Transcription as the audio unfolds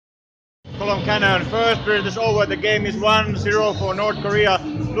Colm Cannon. First period is over. The game is 1-0 for North Korea.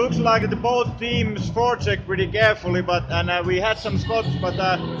 Looks like the both teams forecheck pretty carefully, but we had some spots, but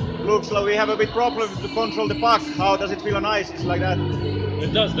looks like we have a bit problem to control the puck. How does it feel on ice? It's like that.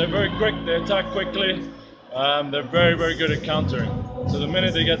 It does. They're very quick. They attack quickly. They're very, very good at countering. So the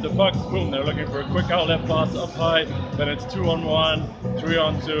minute they get the puck, boom, they're looking for a quick outlet pass up high. Then it's 2-on-1,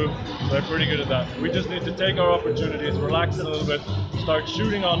 3-on-2. So they're pretty good at that. We just need to take our opportunities, relax it a little bit, start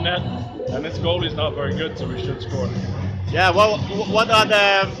shooting on net. And this goalie's not very good, so we should score. Yeah. Well,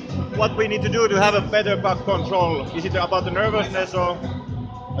 what we need to do to have a better puck control? Is it about the nervousness or?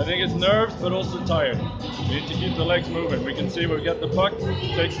 I think it's nerves, but also tired. You need to keep the legs moving. We can see we get the puck,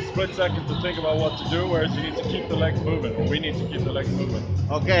 it takes a split second to think about what to do, whereas you need to keep the legs moving. We need to keep the legs moving.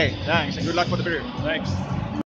 Okay, thanks, and good luck for the period. Thanks.